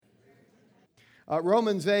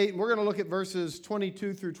Romans 8, we're going to look at verses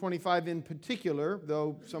 22 through 25 in particular,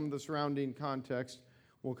 though some of the surrounding context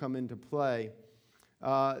will come into play.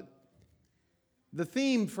 The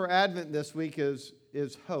theme for Advent this week is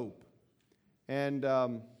hope. And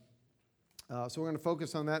so we're going to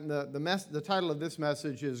focus on that. And the title of this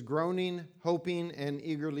message is Groaning, Hoping, and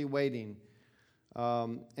Eagerly Waiting.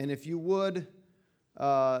 And if you would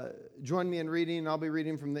join me in reading, I'll be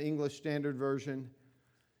reading from the English Standard Version.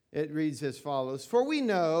 It reads as follows: For we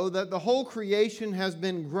know that the whole creation has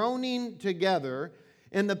been groaning together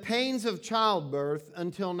in the pains of childbirth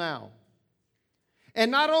until now.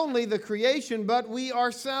 And not only the creation, but we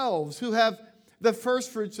ourselves, who have the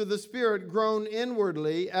firstfruits of the Spirit, groan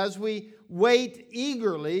inwardly as we wait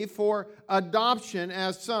eagerly for adoption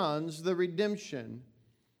as sons, the redemption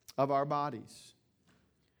of our bodies.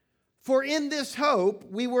 For in this hope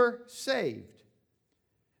we were saved.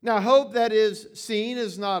 Now, hope that is seen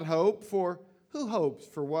is not hope, for who hopes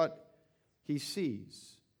for what he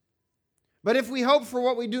sees? But if we hope for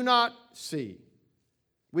what we do not see,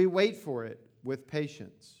 we wait for it with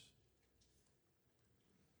patience.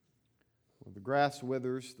 Well, the grass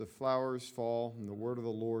withers, the flowers fall, and the word of the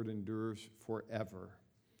Lord endures forever.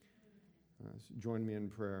 Join me in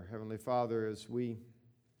prayer. Heavenly Father, as we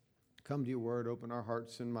come to your word, open our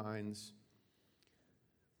hearts and minds.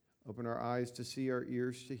 Open our eyes to see, our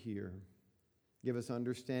ears to hear. Give us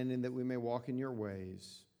understanding that we may walk in your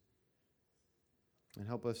ways. And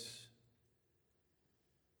help us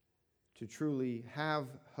to truly have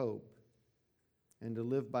hope and to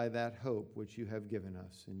live by that hope which you have given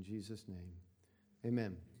us. In Jesus' name,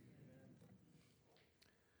 amen.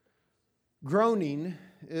 Groaning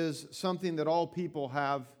is something that all people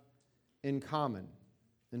have in common.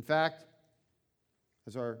 In fact,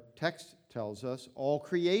 as our text tells us, all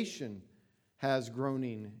creation has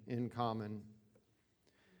groaning in common.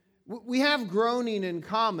 We have groaning in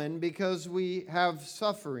common because we have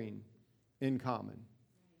suffering in common.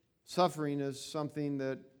 Suffering is something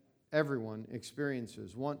that everyone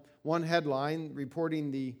experiences. One headline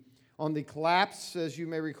reporting on the collapse, as you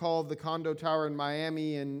may recall, of the condo tower in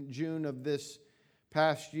Miami in June of this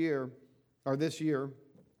year.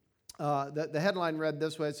 The headline read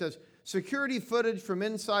this way. It says, security footage from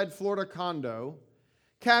inside Florida condo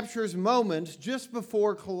captures moments just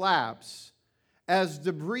before collapse as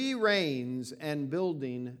debris rains and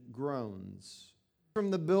building groans. From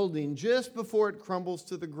the building just before it crumbles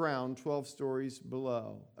to the ground 12 stories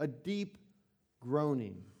below. A deep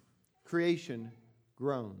groaning. Creation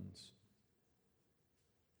groans.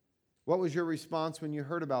 What was your response when you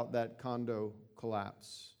heard about that condo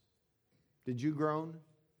collapse? Did you groan?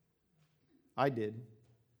 I did.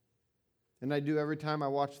 And I do every time I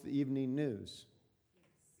watch the evening news.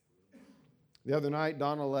 The other night,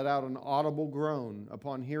 Donna let out an audible groan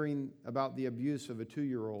upon hearing about the abuse of a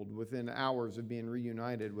 2-year-old within hours of being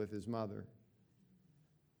reunited with his mother.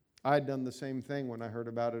 I had done the same thing when I heard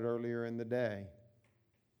about it earlier in the day.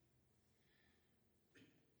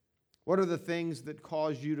 What are the things that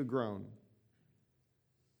cause you to groan?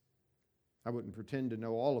 I wouldn't pretend to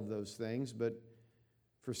know all of those things, but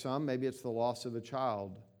for some, maybe it's the loss of a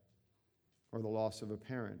child or the loss of a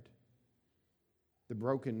parent, the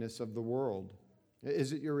brokenness of the world.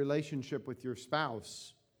 Is it your relationship with your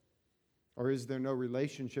spouse, or is there no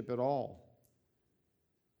relationship at all?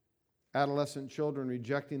 Adolescent children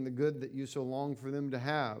rejecting the good that you so long for them to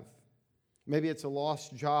have. Maybe it's a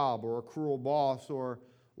lost job or a cruel boss or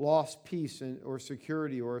lost peace or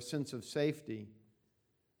security or a sense of safety.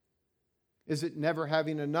 Is it never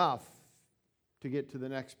having enough to get to the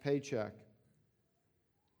next paycheck?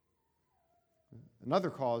 Another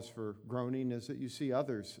cause for groaning is that you see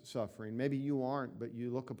others suffering. Maybe you aren't, but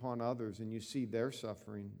you look upon others and you see their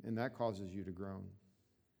suffering, and that causes you to groan.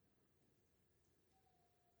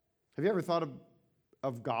 Have you ever thought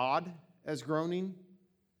of God as groaning?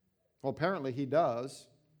 Well, apparently he does.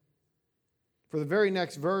 For the very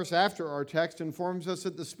next verse after our text informs us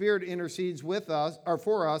that the Spirit intercedes with us, or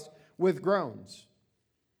for us, with groans.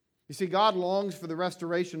 You see, God longs for the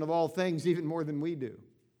restoration of all things even more than we do.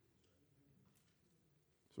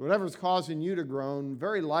 So whatever's causing you to groan,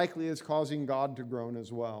 very likely is causing God to groan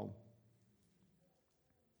as well.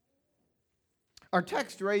 Our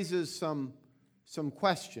text raises some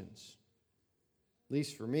questions, at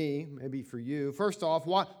least for me, maybe for you. First off,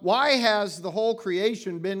 why has the whole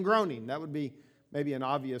creation been groaning? That would be maybe an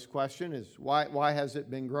obvious question, is why has it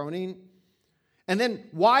been groaning? And then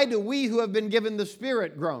why do we who have been given the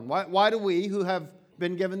Spirit groan? Why do we who have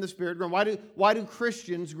been given the Spirit groan? Why do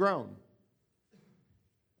Christians groan?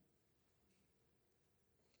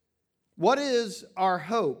 What is our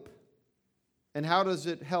hope, and how does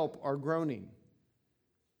it help our groaning?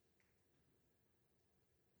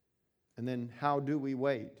 And then how do we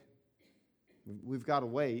wait? We've got to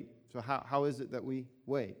wait. So how is it that we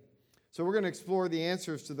wait? So we're going to explore the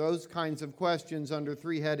answers to those kinds of questions under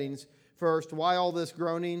three headings. First, why all this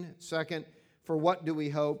groaning? Second, for what do we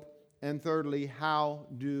hope? And thirdly, how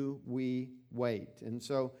do we wait? And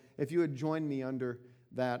so if you would join me under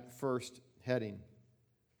that first heading.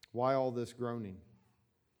 Why all this groaning?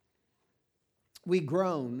 We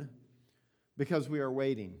groan because we are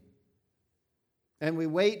waiting. And we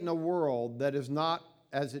wait in a world that is not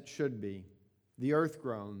as it should be. The earth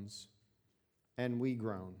groans, and we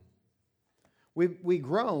groan. We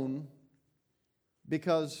groan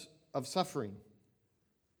because of suffering.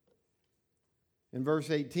 In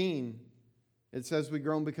verse 18, it says we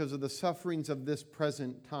groan because of the sufferings of this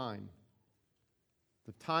present time.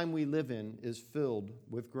 The time we live in is filled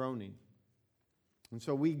with groaning. And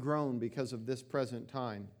so we groan because of this present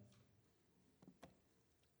time.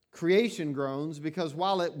 Creation groans because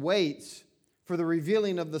while it waits for the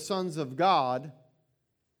revealing of the sons of God,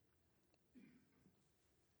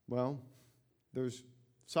 well, there's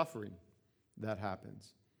suffering that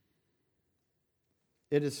happens.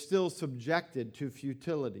 It is still subjected to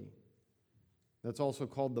futility. That's also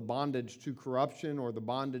called the bondage to corruption or the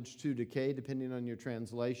bondage to decay, depending on your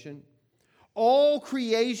translation. All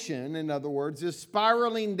creation, in other words, is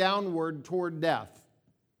spiraling downward toward death.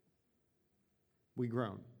 We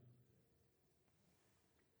groan.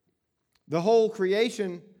 The whole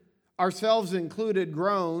creation, ourselves included,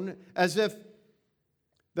 groan as if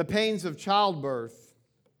the pains of childbirth,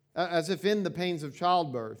 as if in the pains of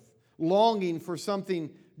childbirth, longing for something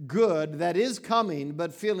good that is coming,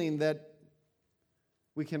 but feeling that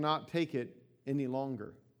we cannot take it any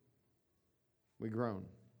longer. We groan.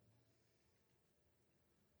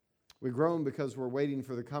 We groan because we're waiting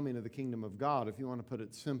for the coming of the kingdom of God. If you want to put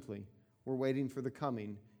it simply, we're waiting for the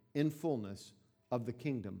coming in fullness of the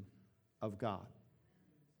kingdom of God.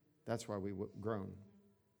 That's why we groan.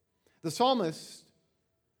 The psalmists,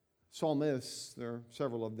 there are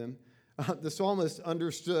several of them, the psalmist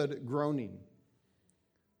understood groaning.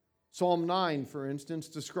 Psalm 9, for instance,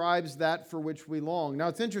 describes that for which we long. Now,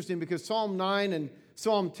 it's interesting because Psalm 9 and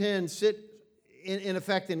Psalm 10 sit, in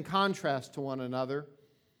effect, in contrast to one another.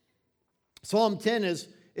 Psalm 10 is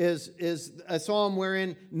a psalm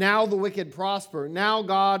wherein now the wicked prosper. Now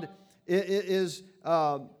God is...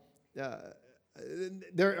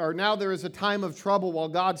 there is a time of trouble while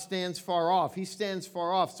God stands far off. He stands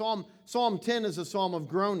far off. Psalm 10 is a psalm of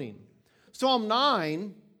groaning. Psalm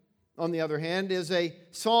 9, on the other hand, is a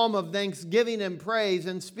psalm of thanksgiving and praise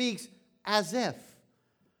and speaks as if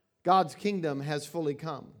God's kingdom has fully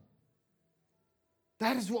come.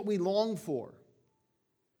 That is what we long for.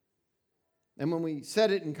 And when we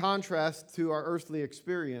set it in contrast to our earthly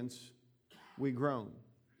experience, we groan.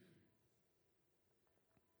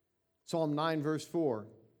 Psalm 9, verse 4,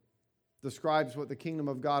 describes what the kingdom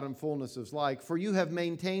of God in fullness is like. For you have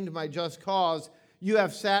maintained my just cause. You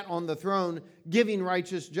have sat on the throne, giving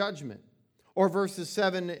righteous judgment. Or verses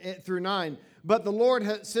 7 through 9. But the Lord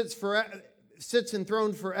sits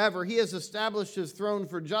enthroned forever. He has established his throne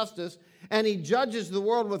for justice, and he judges the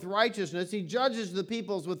world with righteousness. He judges the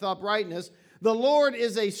peoples with uprightness. The Lord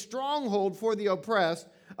is a stronghold for the oppressed,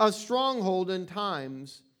 a stronghold in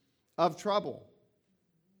times of trouble.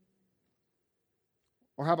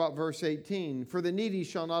 Or how about verse 18? For the needy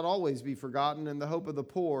shall not always be forgotten, and the hope of the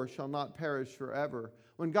poor shall not perish forever.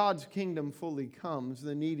 When God's kingdom fully comes,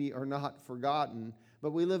 the needy are not forgotten.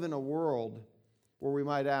 But we live in a world where we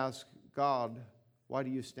might ask, God, why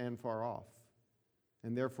do you stand far off?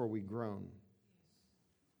 And therefore we groan.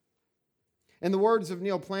 In the words of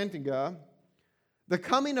Neil Plantinga, the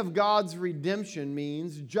coming of God's redemption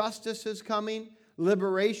means justice is coming,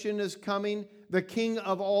 liberation is coming, the King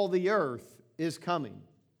of all the earth is coming.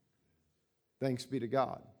 Thanks be to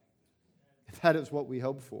God. That is what we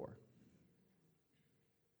hope for.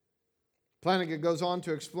 Plantinga goes on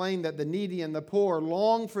to explain that the needy and the poor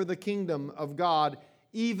long for the kingdom of God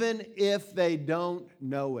even if they don't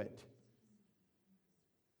know it.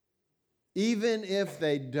 Even if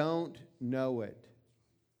they don't know it.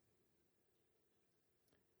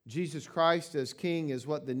 Jesus Christ as King is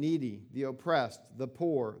what the needy, the oppressed, the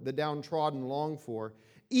poor, the downtrodden long for,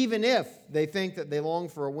 even if they think that they long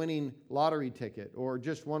for a winning lottery ticket or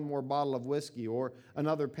just one more bottle of whiskey or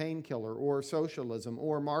another painkiller or socialism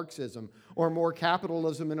or Marxism or more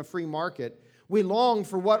capitalism in a free market. We long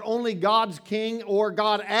for what only God's King or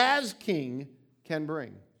God as King can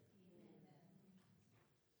bring.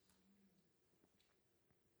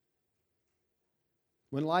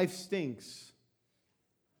 When life stinks,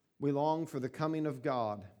 we long for the coming of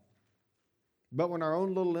God. But when our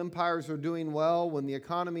own little empires are doing well, when the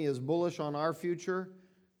economy is bullish on our future,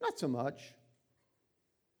 not so much.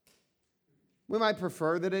 We might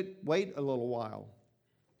prefer that it wait a little while.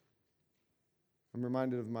 I'm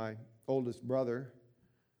reminded of my oldest brother,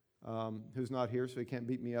 who's not here, so he can't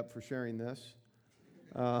beat me up for sharing this.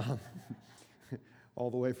 All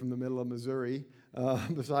the way from the middle of Missouri.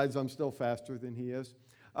 Besides, I'm still faster than he is.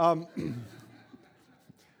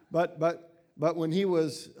 But when he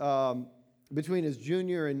was between his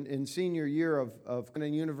junior and senior year of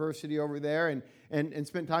university over there and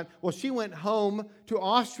spent time, well, she went home to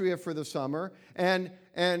Austria for the summer, and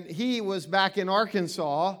he was back in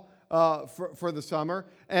Arkansas for the summer.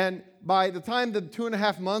 And by the time the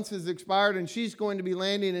 2.5 months has expired and she's going to be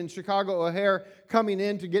landing in Chicago O'Hare, coming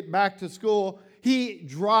in to get back to school, he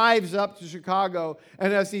drives up to Chicago,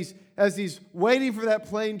 and as he's waiting for that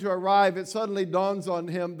plane to arrive, it suddenly dawns on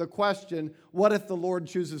him the question, what if the Lord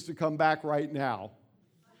chooses to come back right now?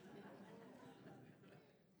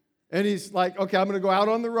 And he's like, okay, I'm going to go out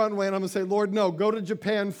on the runway, and I'm going to say, Lord, no, go to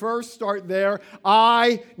Japan first, start there.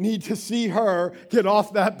 I need to see her get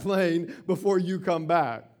off that plane before you come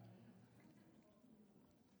back.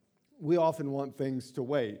 We often want things to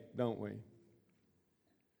wait, don't we?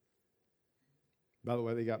 By the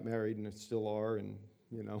way, they got married and still are, and,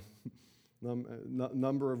 you know,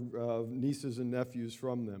 number of nieces and nephews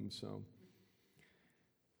from them, so.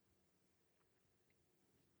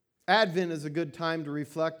 Advent is a good time to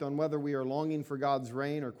reflect on whether we are longing for God's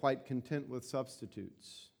reign or quite content with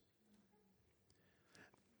substitutes.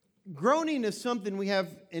 Groaning is something we have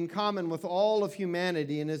in common with all of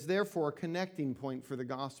humanity and is therefore a connecting point for the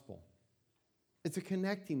gospel. It's a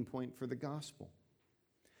connecting point for the gospel.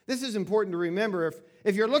 This is important to remember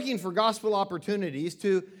if you're looking for gospel opportunities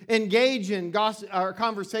to engage in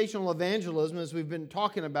conversational evangelism, as we've been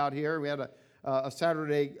talking about here. We had a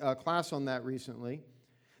Saturday class on that recently.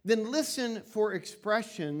 Then listen for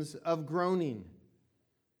expressions of groaning.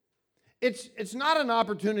 It's not an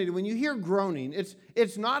opportunity, when you hear groaning,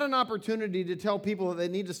 it's not an opportunity to tell people that they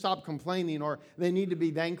need to stop complaining or they need to be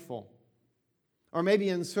thankful. Or maybe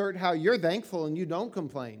insert how you're thankful and you don't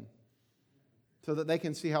complain, so that they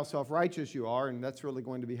can see how self-righteous you are, and that's really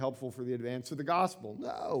going to be helpful for the advance of the gospel.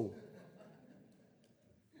 No.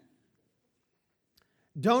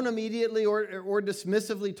 Don't immediately or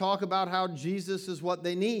dismissively talk about how Jesus is what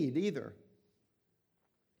they need either.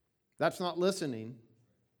 That's not listening.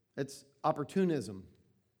 It's opportunism.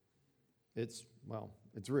 It's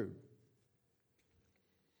rude.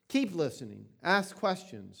 Keep listening. Ask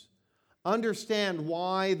questions. Understand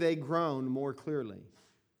why they groan more clearly.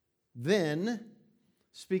 Then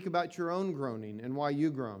speak about your own groaning and why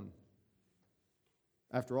you groan.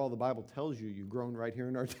 After all, the Bible tells you groan right here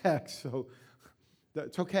in our text, so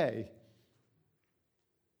that's okay.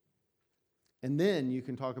 And then you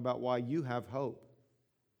can talk about why you have hope.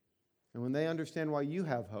 And when they understand why you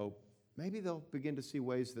have hope, maybe they'll begin to see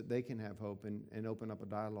ways that they can have hope and open up a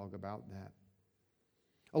dialogue about that.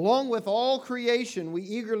 Along with all creation, we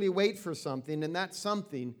eagerly wait for something, and that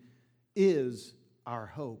something is our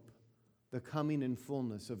hope, the coming in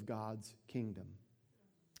fullness of God's kingdom.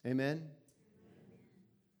 Amen?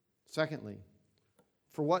 Secondly,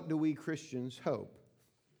 for what do we Christians hope?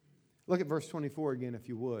 Look at verse 24 again, if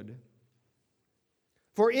you would.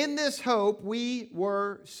 For in this hope we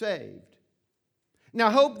were saved. Now,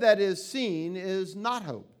 hope that is seen is not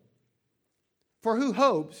hope. For who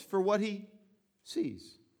hopes for what he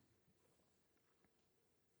sees?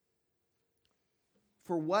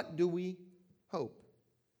 For what do we hope?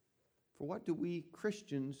 For what do we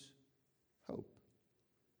Christians hope?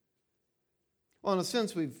 Well, in a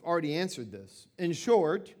sense, we've already answered this. In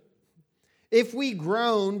short, if we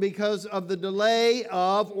groan because of the delay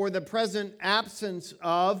of or the present absence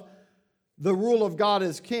of the rule of God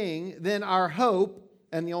as king, then our hope,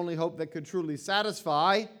 and the only hope that could truly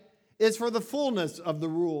satisfy, is for the fullness of the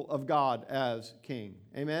rule of God as king.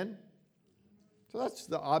 Amen? So that's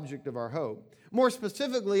the object of our hope. More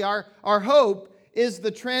specifically, our hope is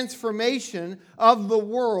the transformation of the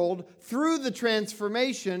world through the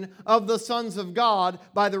transformation of the sons of God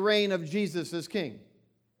by the reign of Jesus as king.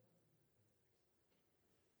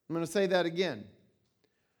 I'm going to say that again.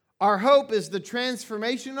 Our hope is the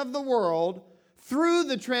transformation of the world through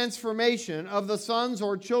the transformation of the sons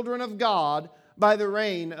or children of God by the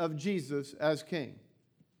reign of Jesus as king.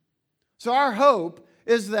 So our hope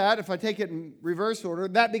is that, if I take it in reverse order,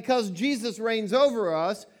 that because Jesus reigns over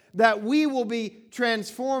us, that we will be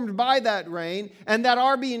transformed by that reign, and that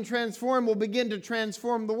our being transformed will begin to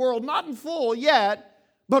transform the world, not in full yet,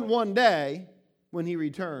 but one day when he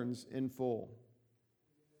returns in full.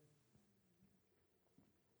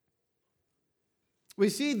 We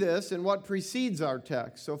see this in what precedes our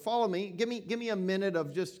text. So follow me. Give me a minute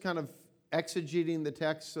of just kind of exegeting the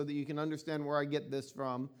text so that you can understand where I get this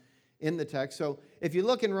from in the text. So if you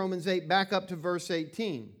look in Romans 8, back up to verse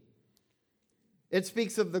 18. It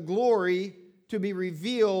speaks of the glory to be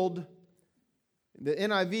revealed. The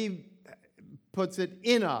NIV puts it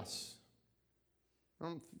in us.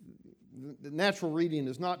 The natural reading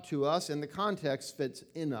is not to us, and the context fits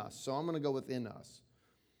in us. So I'm going to go with in us.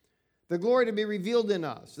 The glory to be revealed in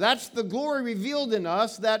us. That's the glory revealed in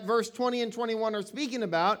us that verse 20 and 21 are speaking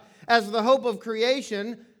about as the hope of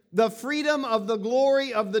creation, the freedom of the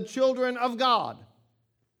glory of the children of God.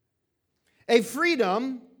 A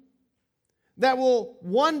freedom that will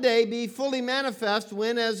one day be fully manifest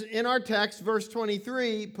when, as in our text, verse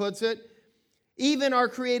 23 puts it, even our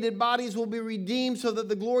created bodies will be redeemed so that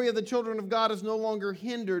the glory of the children of God is no longer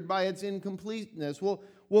hindered by its incompleteness.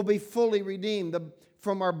 We'll be fully redeemed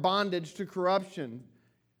from our bondage to corruption,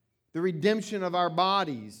 the redemption of our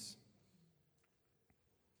bodies.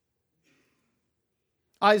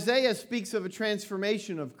 Isaiah speaks of a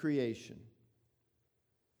transformation of creation.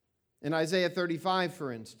 In Isaiah 35,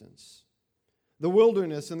 for instance, the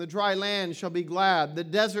wilderness and the dry land shall be glad. The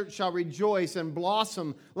desert shall rejoice and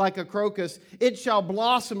blossom like a crocus. It shall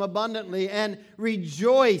blossom abundantly and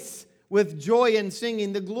rejoice with joy and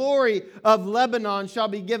singing. The glory of Lebanon shall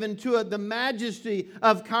be given to it, the majesty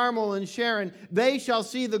of Carmel and Sharon. They shall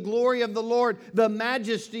see the glory of the Lord, the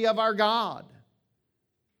majesty of our God.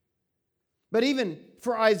 But even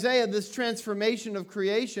for Isaiah, this transformation of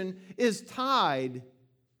creation is tied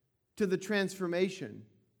to the transformation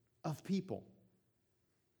of people.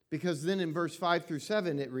 Because then in verse 5 through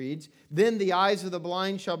 7 it reads, then the eyes of the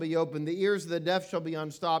blind shall be opened, the ears of the deaf shall be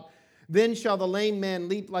unstopped. Then shall the lame man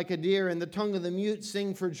leap like a deer, and the tongue of the mute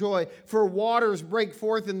sing for joy. For waters break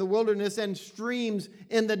forth in the wilderness, and streams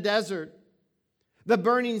in the desert. The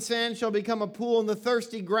burning sand shall become a pool, and the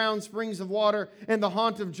thirsty ground springs of water, and the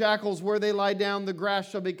haunt of jackals where they lie down. The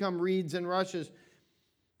grass shall become reeds and rushes.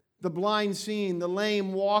 The blind seeing, the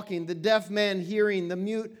lame walking, the deaf man hearing, the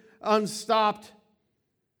mute unstopped.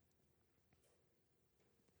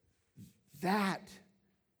 That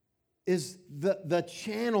is the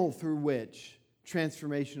channel through which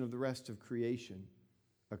transformation of the rest of creation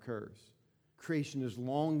occurs. Creation is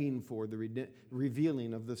longing for the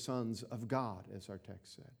revealing of the sons of God, as our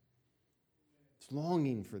text said. It's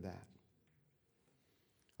longing for that.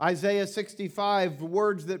 Isaiah 65,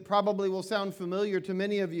 words that probably will sound familiar to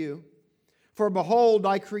many of you. For behold,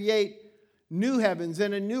 I create new heavens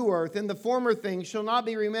and a new earth, and the former things shall not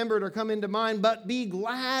be remembered or come into mind, but be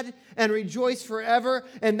glad and rejoice forever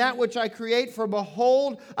in that which I create. For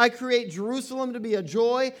behold, I create Jerusalem to be a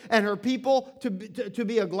joy, and her people to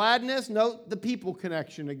be a gladness. Note the people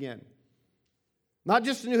connection again. Not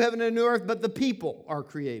just a new heaven and a new earth, but the people are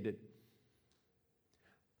created.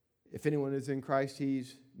 If anyone is in Christ,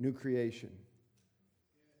 he's new creation.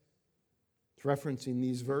 It's referencing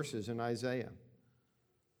these verses in Isaiah.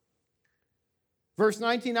 Verse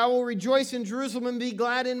 19, I will rejoice in Jerusalem and be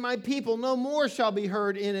glad in my people. No more shall be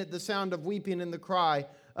heard in it the sound of weeping and the cry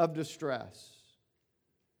of distress.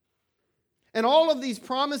 And all of these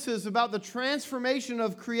promises about the transformation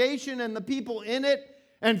of creation and the people in it,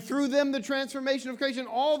 and through them the transformation of creation,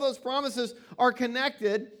 all those promises are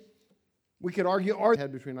connected. We could argue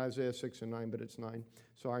head between Isaiah 6 and 9, but it's 9.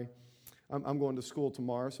 Sorry. I'm going to school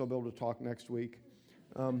tomorrow, so I'll be able to talk next week.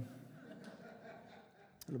 It'll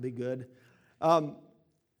be good. Of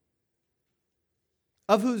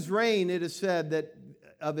whose reign it is said that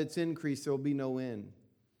of its increase there will be no end,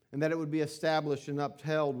 and that it would be established and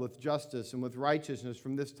upheld with justice and with righteousness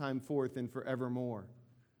from this time forth and forevermore.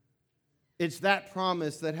 It's that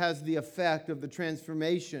promise that has the effect of the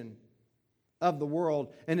transformation of the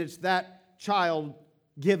world, and it's that child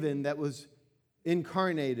given that was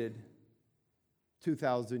incarnated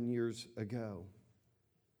 2,000 years ago.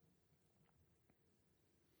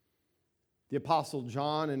 The Apostle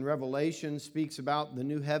John in Revelation speaks about the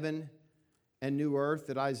new heaven and new earth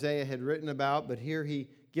that Isaiah had written about, but here he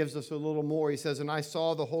gives us a little more. He says, and I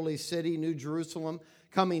saw the holy city, New Jerusalem,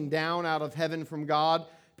 coming down out of heaven from God,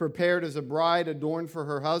 prepared as a bride adorned for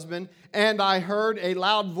her husband. And I heard a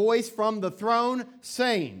loud voice from the throne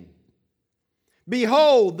saying,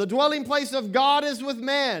 behold, the dwelling place of God is with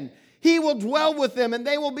men. He will dwell with them, and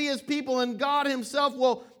they will be his people, and God himself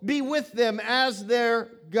will be with them as their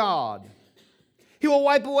God. He will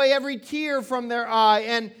wipe away every tear from their eye,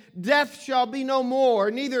 and death shall be no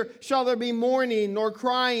more. Neither shall there be mourning, nor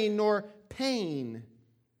crying, nor pain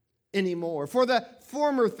anymore. For the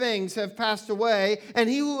former things have passed away. And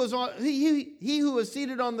he who is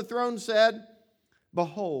seated on the throne said,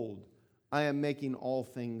 behold, I am making all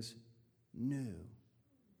things new.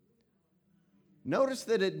 Notice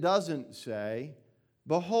that it doesn't say,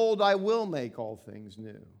 behold, I will make all things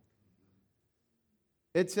new.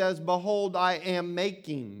 It says, behold, I am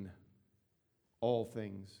making all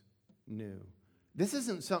things new. This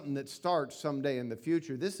isn't something that starts someday in the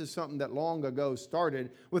future. This is something that long ago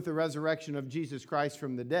started with the resurrection of Jesus Christ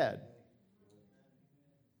from the dead.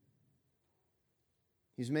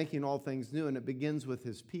 He's making all things new, and it begins with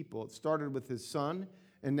His people. It started with His Son,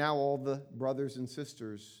 and now all the brothers and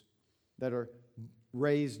sisters that are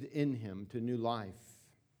raised in Him to new life.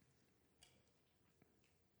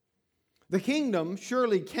 The kingdom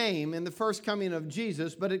surely came in the first coming of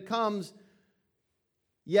Jesus, but it comes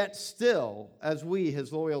yet still as we,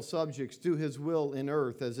 His loyal subjects, do His will in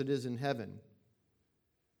earth as it is in heaven.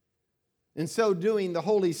 In so doing, the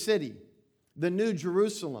holy city, the New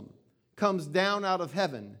Jerusalem, comes down out of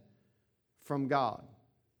heaven from God.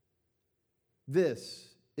 This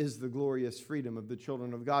is the glorious freedom of the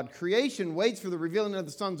children of God. Creation waits for the revealing of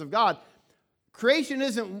the sons of God. Creation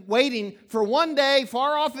isn't waiting for one day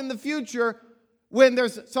far off in the future when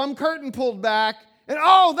there's some curtain pulled back and,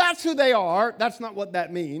 oh, that's who they are. That's not what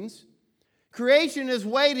that means. Creation is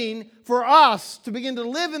waiting for us to begin to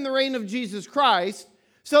live in the reign of Jesus Christ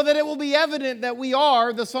so that it will be evident that we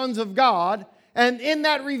are the sons of God. And in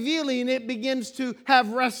that revealing, it begins to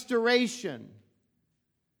have restoration.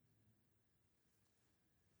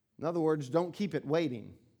 In other words, don't keep it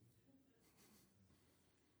waiting.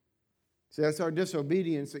 See, that's our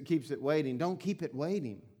disobedience that keeps it waiting. Don't keep it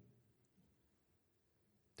waiting.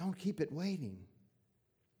 Don't keep it waiting.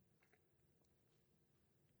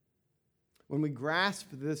 When we grasp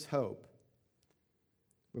this hope,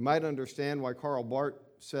 we might understand why Karl Barth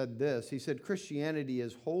said this. He said, Christianity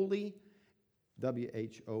is holy,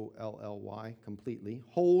 W-H-O-L-L-Y, completely,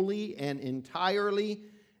 wholly and entirely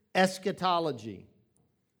eschatology,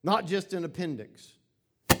 not just an appendix.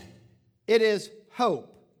 It is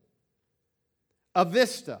hope, a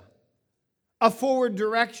vista, a forward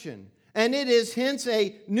direction, and it is hence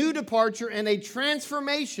a new departure and a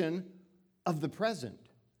transformation of the present.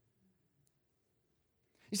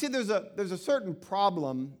 You see, there's a certain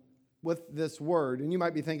problem with this word, and you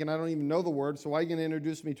might be thinking, I don't even know the word, so why are you going to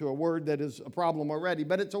introduce me to a word that is a problem already?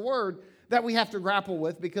 But it's a word that we have to grapple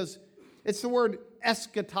with because it's the word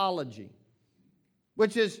eschatology,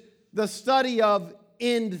 which is the study of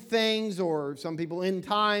end things, or some people end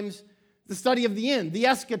times, the study of the end, the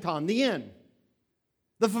eschaton, the end,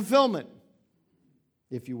 the fulfillment,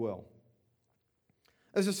 if you will.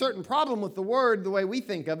 There's a certain problem with the word, the way we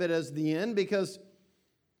think of it as the end, because,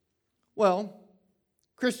 well,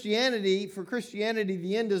 for Christianity,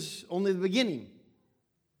 the end is only the beginning.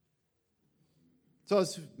 So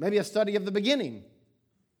it's maybe a study of the beginning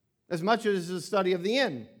as much as a study of the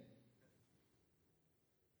end.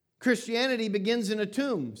 Christianity begins in a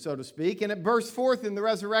tomb, so to speak, and it bursts forth in the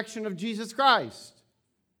resurrection of Jesus Christ.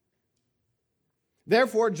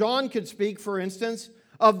 Therefore, John could speak, for instance,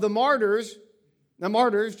 of the martyrs. Now,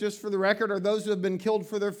 martyrs, just for the record, are those who have been killed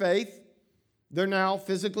for their faith. They're now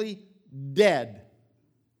physically dead.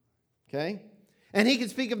 Okay? And he could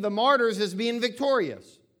speak of the martyrs as being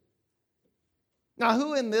victorious. Now,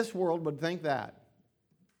 who in this world would think that?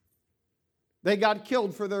 They got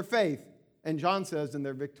killed for their faith. And John says, and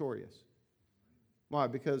they're victorious. Why?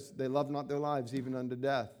 Because they love not their lives even unto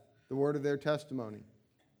death. The word of their testimony.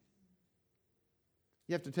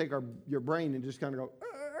 You have to take your brain and just kind of go,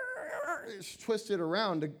 twist it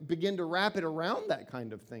around to begin to wrap it around that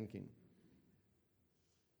kind of thinking.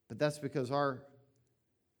 But that's because our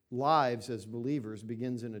lives as believers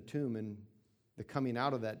begins in a tomb and the coming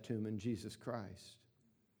out of that tomb in Jesus Christ.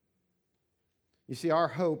 You see, our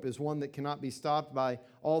hope is one that cannot be stopped by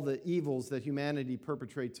all the evils that humanity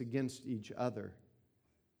perpetrates against each other.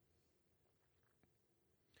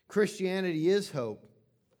 Christianity is hope.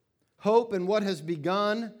 Hope in what has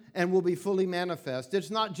begun and will be fully manifest. It's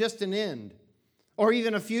not just an end or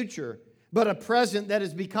even a future, but a present that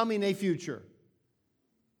is becoming a future.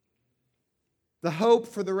 The hope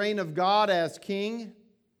for the reign of God as King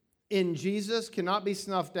in Jesus cannot be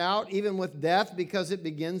snuffed out, even with death, because it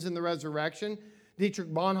begins in the resurrection.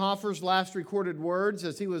 Dietrich Bonhoeffer's last recorded words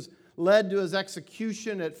as he was led to his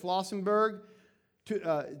execution at Flossenburg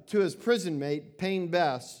to his prison mate, Payne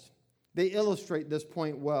Best, they illustrate this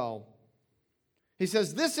point well. He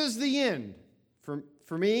says, this is the end.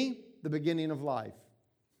 For me, the beginning of life.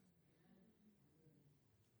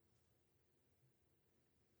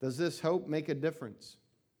 Does this hope make a difference?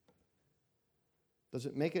 Does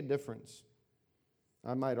it make a difference?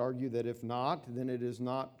 I might argue that if not, then it is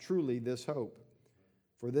not truly this hope.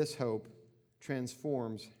 For this hope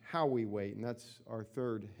transforms how we wait. And that's our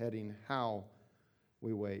third heading, how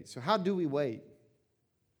we wait. So how do we wait?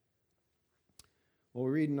 Well,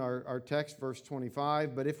 we read in our text, verse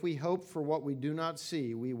 25, but if we hope for what we do not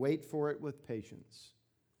see, we wait for it with patience.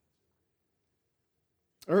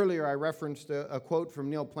 Earlier, I referenced a quote from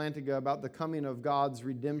Neil Plantinga about the coming of God's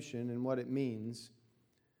redemption and what it means.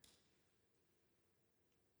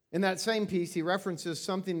 In that same piece, he references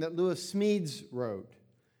something that Lewis Smedes wrote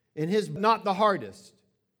in his Not the Hardest.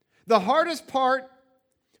 The hardest part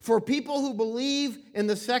for people who believe in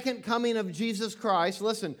the second coming of Jesus Christ,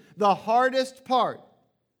 listen, the hardest part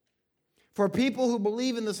for people who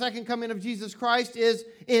believe in the second coming of Jesus Christ is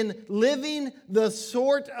in living the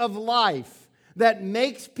sort of life that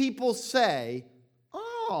makes people say,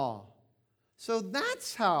 oh, so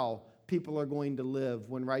that's how people are going to live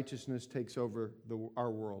when righteousness takes over our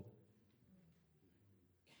world.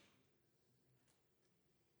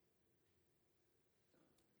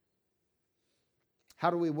 How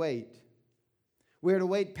do we wait? We are to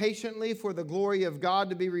wait patiently for the glory of God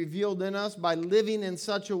to be revealed in us by living in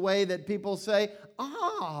such a way that people say,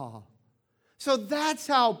 so that's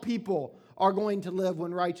how people are going to live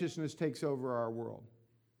when righteousness takes over our world.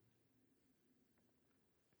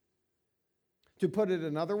 To put it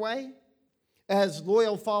another way, as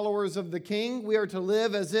loyal followers of the King, we are to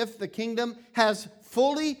live as if the kingdom has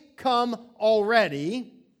fully come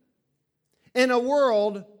already in a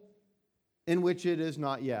world in which it is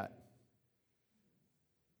not yet.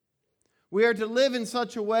 We are to live in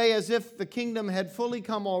such a way as if the kingdom had fully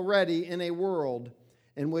come already in a world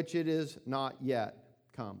in which it is not yet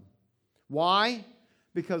come. Why?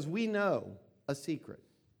 Because we know a secret.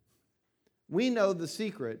 We know the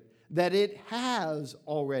secret that it has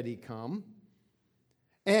already come,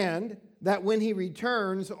 and that when He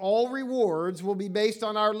returns, all rewards will be based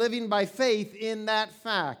on our living by faith in that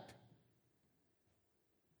fact.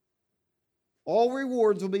 All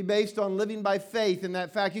rewards will be based on living by faith in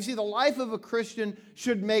that fact. You see, the life of a Christian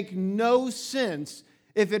should make no sense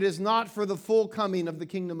if it is not for the full coming of the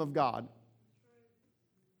kingdom of God.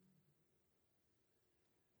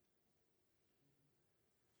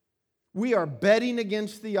 We are betting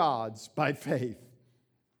against the odds by faith.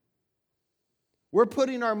 We're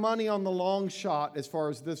putting our money on the long shot as far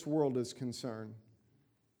as this world is concerned.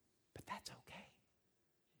 But that's okay,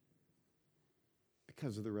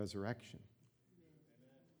 because of the resurrection.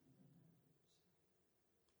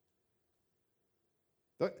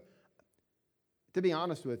 To be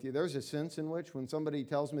honest with you, there's a sense in which when somebody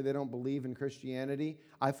tells me they don't believe in Christianity,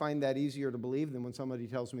 I find that easier to believe than when somebody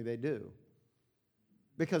tells me they do.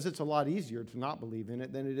 Because it's a lot easier to not believe in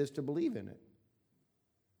it than it is to believe in it.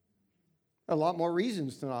 A lot more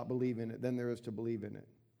reasons to not believe in it than there is to believe in it.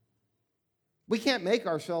 We can't make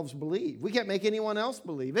ourselves believe. We can't make anyone else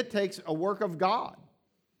believe. It takes a work of God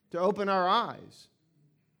to open our eyes.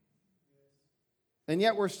 And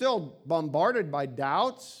yet we're still bombarded by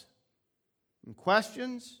doubts and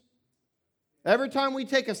questions. Every time we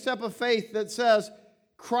take a step of faith that says,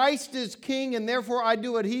 Christ is king and therefore I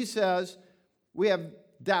do what He says, we have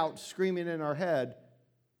doubt screaming in our head.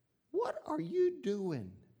 What are you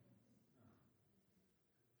doing?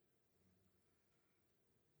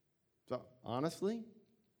 So, honestly,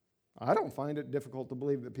 I don't find it difficult to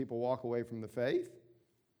believe that people walk away from the faith,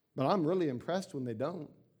 but I'm really impressed when they don't.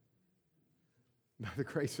 By the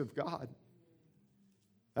grace of God.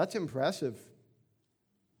 That's impressive.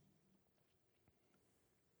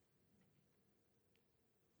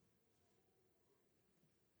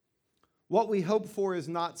 What we hope for is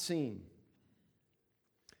not seen.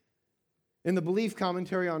 In the Belief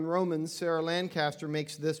Commentary on Romans, Sarah Lancaster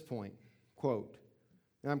makes this point, quote,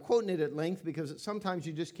 and I'm quoting it at length because sometimes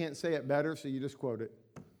you just can't say it better, so you just quote it.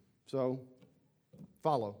 So,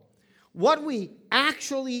 follow. What we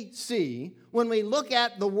actually see when we look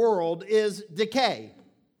at the world is decay,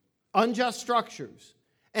 unjust structures,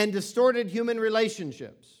 and distorted human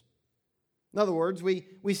relationships. In other words, we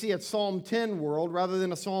see a Psalm 10 world rather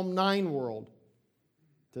than a Psalm 9 world,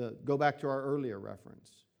 to go back to our earlier reference.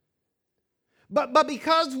 But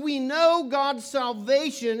because we know God's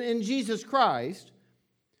salvation in Jesus Christ,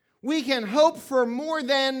 we can hope for more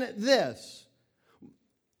than this.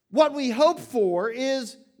 What we hope for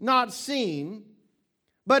is not seen,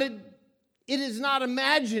 but it is not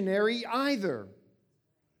imaginary either.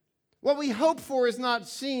 What we hope for is not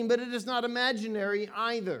seen, but it is not imaginary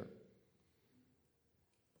either.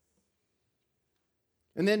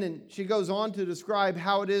 And then she goes on to describe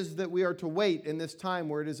how it is that we are to wait in this time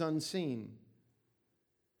where it is unseen.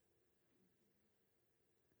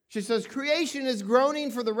 She says, creation is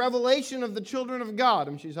groaning for the revelation of the children of God.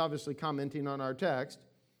 And she's obviously commenting on our text.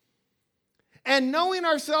 And knowing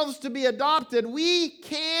ourselves to be adopted, we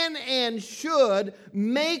can and should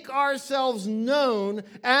make ourselves known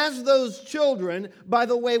as those children by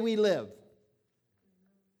the way we live.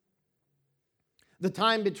 The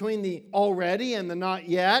time between the already and the not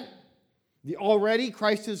yet. The already,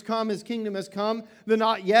 Christ has come, His kingdom has come. The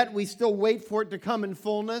not yet, we still wait for it to come in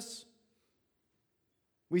fullness.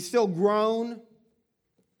 We still groan.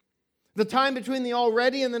 The time between the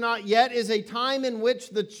already and the not yet is a time in which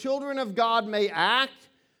the children of God may act,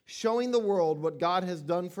 showing the world what God has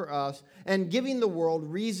done for us and giving the world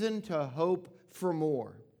reason to hope for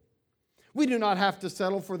more. We do not have to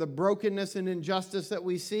settle for the brokenness and injustice that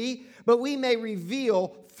we see, but we may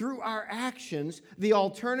reveal through our actions the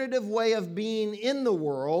alternative way of being in the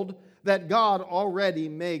world that God already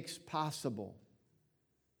makes possible.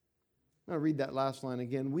 I'm going to read that last line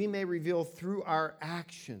again. We may reveal through our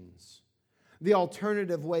actions the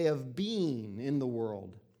alternative way of being in the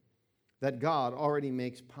world that God already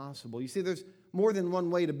makes possible. You see, there's more than one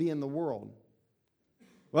way to be in the world.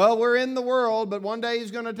 Well, we're in the world, but one day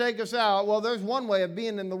He's going to take us out. Well, there's one way of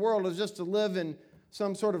being in the world is just to live in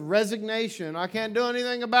some sort of resignation. I can't do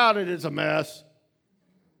anything about it. It's a mess.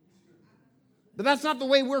 But that's not the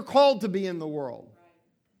way we're called to be in the world.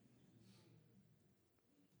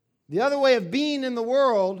 The other way of being in the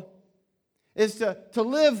world is to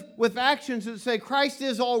live with actions that say Christ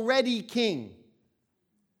is already King.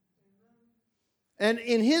 And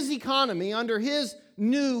in His economy, under His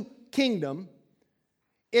new kingdom,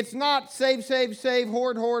 it's not save, save, save,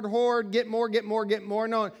 hoard, hoard, hoard, get more, get more, get more.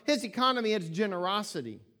 No, His economy, it's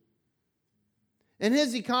generosity. In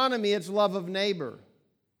His economy, it's love of neighbor.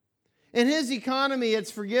 In His economy,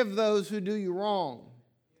 it's forgive those who do you wrong.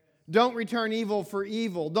 Don't return evil for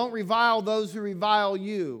evil. Don't revile those who revile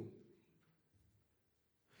you.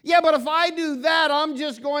 Yeah, but if I do that, I'm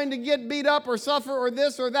just going to get beat up or suffer or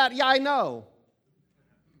this or that. Yeah, I know.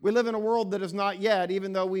 We live in a world that is not yet,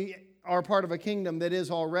 even though we are part of a kingdom that is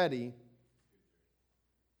already. Do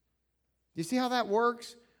you see how that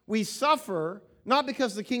works? We suffer not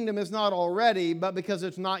because the kingdom is not already, but because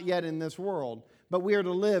it's not yet in this world. But we are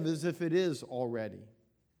to live as if it is already.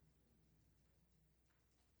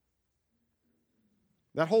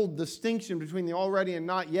 That whole distinction between the already and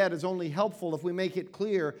not yet is only helpful if we make it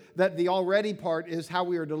clear that the already part is how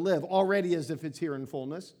we are to live. Already as if it's here in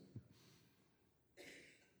fullness.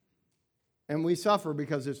 And we suffer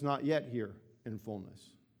because it's not yet here in fullness.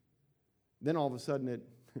 Then all of a sudden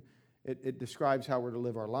it describes how we're to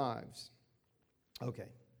live our lives. Okay.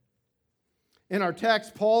 In our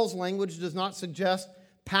text, Paul's language does not suggest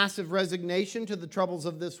passive resignation to the troubles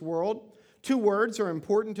of this world. Two words are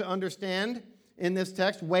important to understand in this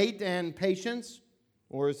text: wait and patience,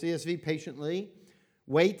 or CSV, patiently.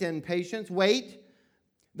 Wait and patience. Wait,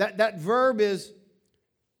 that verb is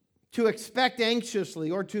to expect anxiously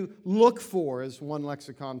or to look for, as one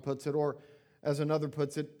lexicon puts it, or as another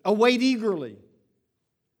puts it, await eagerly.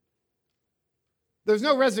 There's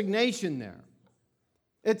no resignation there.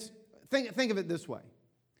 Think of it this way.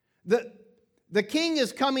 The king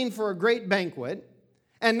is coming for a great banquet,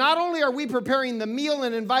 and not only are we preparing the meal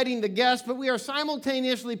and inviting the guests, but we are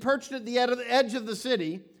simultaneously perched at the edge of the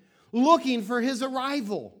city looking for his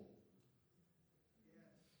arrival.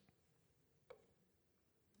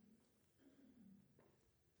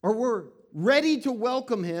 Or we're ready to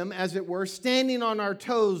welcome him, as it were, standing on our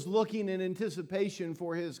toes, looking in anticipation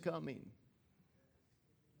for his coming.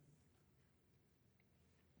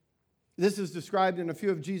 This is described in a few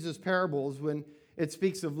of Jesus' parables when it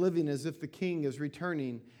speaks of living as if the king is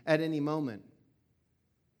returning at any moment.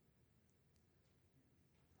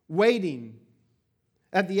 Waiting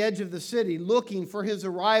at the edge of the city, looking for his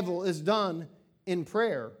arrival, is done in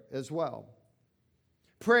prayer as well.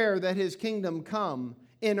 Prayer that his kingdom come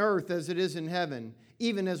in earth as it is in heaven,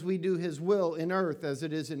 even as we do his will in earth as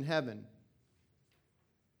it is in heaven.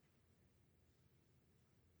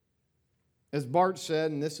 As Bart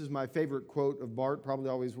said, and this is my favorite quote of Bart, probably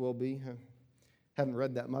always will be. Haven't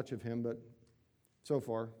read that much of him, but so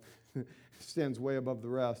far stands way above the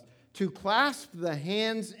rest. To clasp the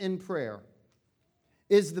hands in prayer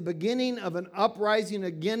is the beginning of an uprising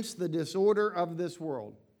against the disorder of this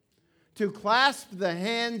world. To clasp the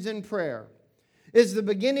hands in prayer is the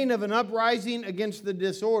beginning of an uprising against the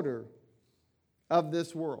disorder of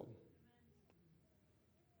this world.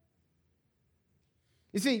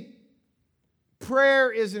 You see,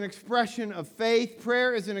 prayer is an expression of faith.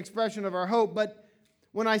 Prayer is an expression of our hope. But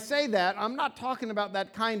when I say that, I'm not talking about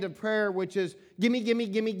that kind of prayer which is gimme, gimme,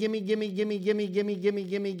 gimme, gimme, gimme, gimme, gimme, gimme, gimme,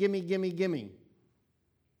 gimme, gimme, gimme, gimme.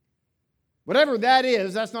 Whatever that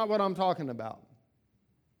is, that's not what I'm talking about.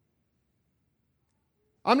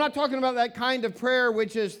 I'm not talking about that kind of prayer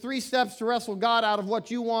which is 3 steps to wrestle God out of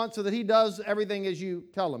what you want so that He does everything as you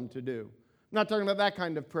tell Him to do. I'm not talking about that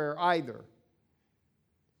kind of prayer either.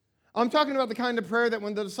 I'm talking about the kind of prayer that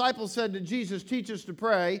when the disciples said to Jesus, teach us to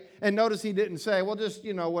pray, and notice He didn't say, well, just,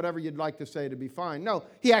 whatever you'd like to say to be fine. No,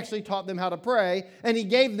 He actually taught them how to pray, and He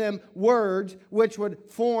gave them words which would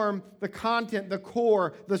form the content, the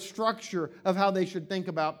core, the structure of how they should think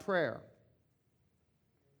about prayer.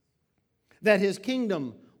 That His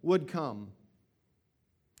kingdom would come.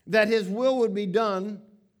 That His will would be done.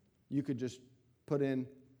 You could just put in,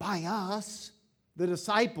 by us, the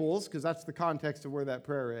disciples, because that's the context of where that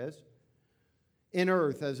prayer is, in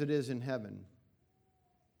earth as it is in heaven.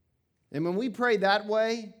 And when we pray that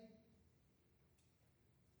way,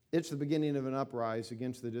 it's the beginning of an uprise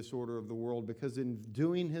against the disorder of the world, because in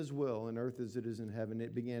doing His will in earth as it is in heaven,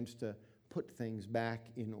 it begins to put things back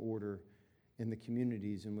in order in the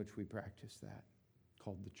communities in which we practice that,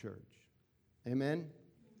 called the church. Amen?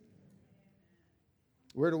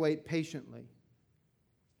 We're to wait patiently.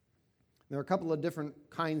 There are a couple of different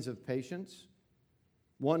kinds of patience.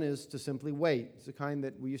 One is to simply wait. It's the kind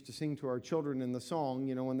that we used to sing to our children in the song,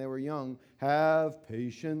 when they were young. Have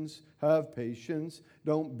patience,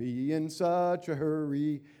 don't be in such a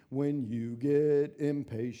hurry. When you get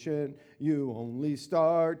impatient, you only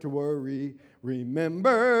start to worry.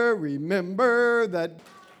 Remember that.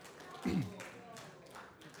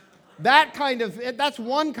 That's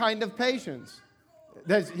one kind of patience.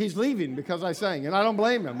 He's leaving because I sang, and I don't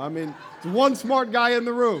blame him. I mean, it's one smart guy in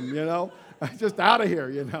the room, just out of here,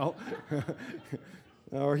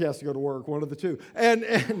 or he has to go to work, one of the two.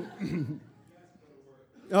 And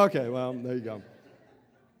okay, well, there you go.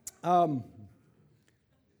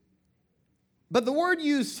 But the word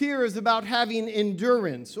used here is about having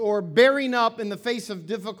endurance, or bearing up in the face of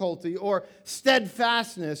difficulty, or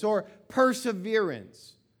steadfastness, or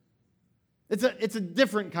perseverance. It's a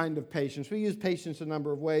different kind of patience. We use patience a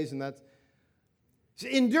number of ways, and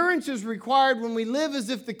endurance is required when we live as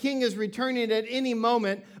if the King is returning at any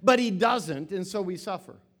moment, but He doesn't, and so we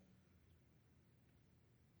suffer.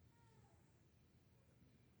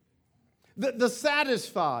 The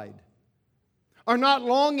satisfied are not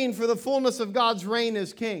longing for the fullness of God's reign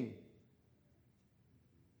as King.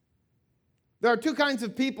 There are 2 kinds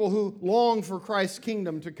of people who long for Christ's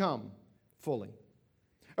kingdom to come fully.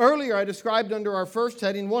 Earlier, I described under our first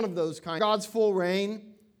heading one of those kinds, God's full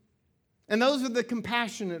reign, and those are the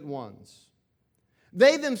compassionate ones.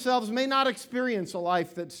 They themselves may not experience a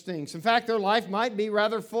life that stinks. In fact, their life might be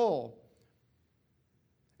rather full.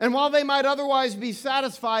 And while they might otherwise be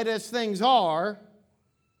satisfied as things are,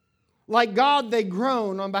 like God, they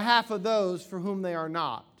groan on behalf of those for whom they are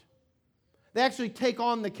not. They actually take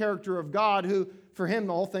on the character of God, who, for Him,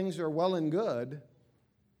 all things are well and good,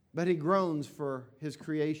 but He groans for His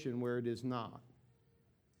creation where it is not.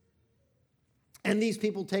 And these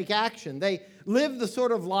people take action. They live the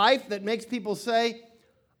sort of life that makes people say,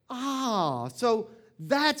 so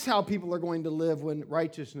that's how people are going to live when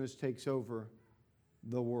righteousness takes over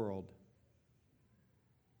the world.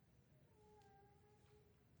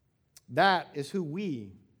 That is who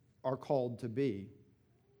we are called to be.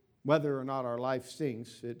 Whether or not our life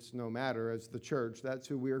stinks, it's no matter. As the church, that's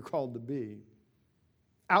who we are called to be.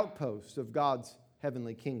 Outposts of God's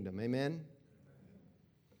heavenly kingdom. Amen?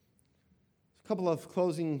 A couple of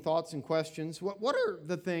closing thoughts and questions. What are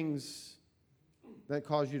the things that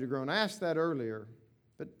cause you to groan? I asked that earlier,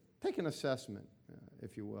 but take an assessment,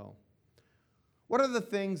 if you will. What are the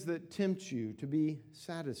things that tempt you to be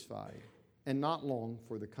satisfied and not long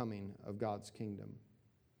for the coming of God's kingdom?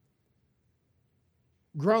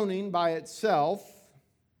 Groaning by itself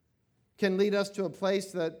can lead us to a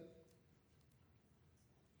place that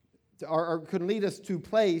or could lead us to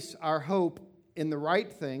place our hope in the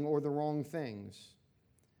right thing or the wrong things,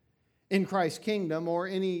 in Christ's kingdom or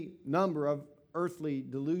any number of earthly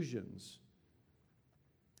delusions.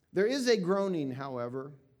 There is a groaning,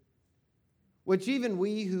 however, which even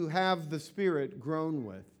we who have the Spirit groan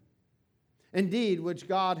with. Indeed, which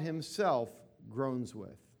God Himself groans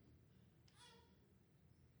with.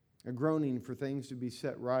 A groaning for things to be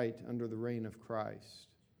set right under the reign of Christ.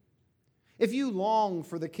 If you long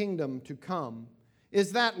for the kingdom to come,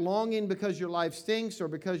 is that longing because your life stinks or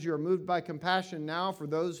because you are moved by compassion now for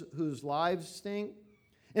those whose lives stink?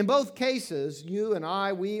 In both cases, you and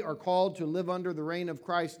I, we are called to live under the reign of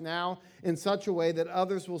Christ now in such a way that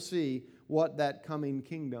others will see what that coming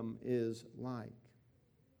kingdom is like.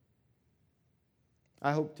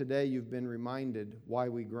 I hope today you've been reminded why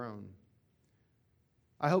we groan.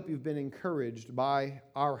 I hope you've been encouraged by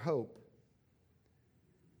our hope.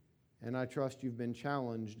 And I trust you've been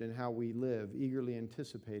challenged in how we live, eagerly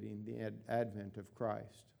anticipating the advent of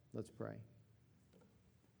Christ. Let's pray.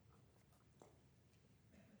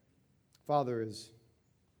 Father, as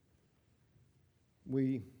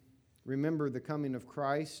we remember the coming of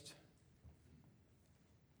Christ,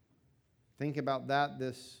 think about that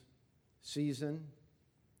this season.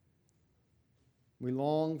 We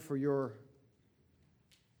long for your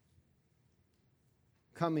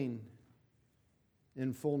coming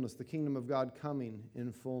in fullness, the kingdom of God coming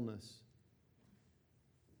in fullness.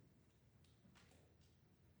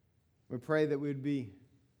 We pray that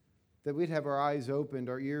we'd have our eyes opened,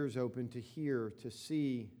 our ears open to hear, to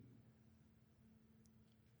see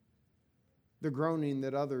the groaning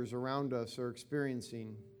that others around us are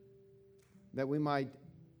experiencing, that we might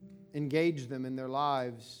engage them in their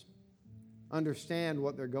lives, understand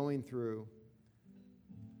what they're going through,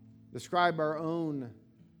 describe our own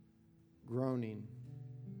groaning,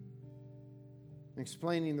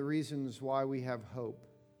 explaining the reasons why we have hope.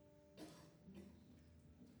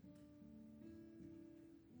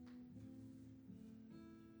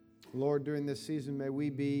 Lord, during this season, may we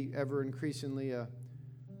be ever increasingly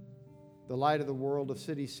the light of the world, a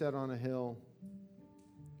city set on a hill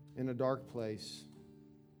in a dark place.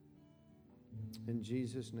 In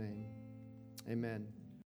Jesus' name, amen.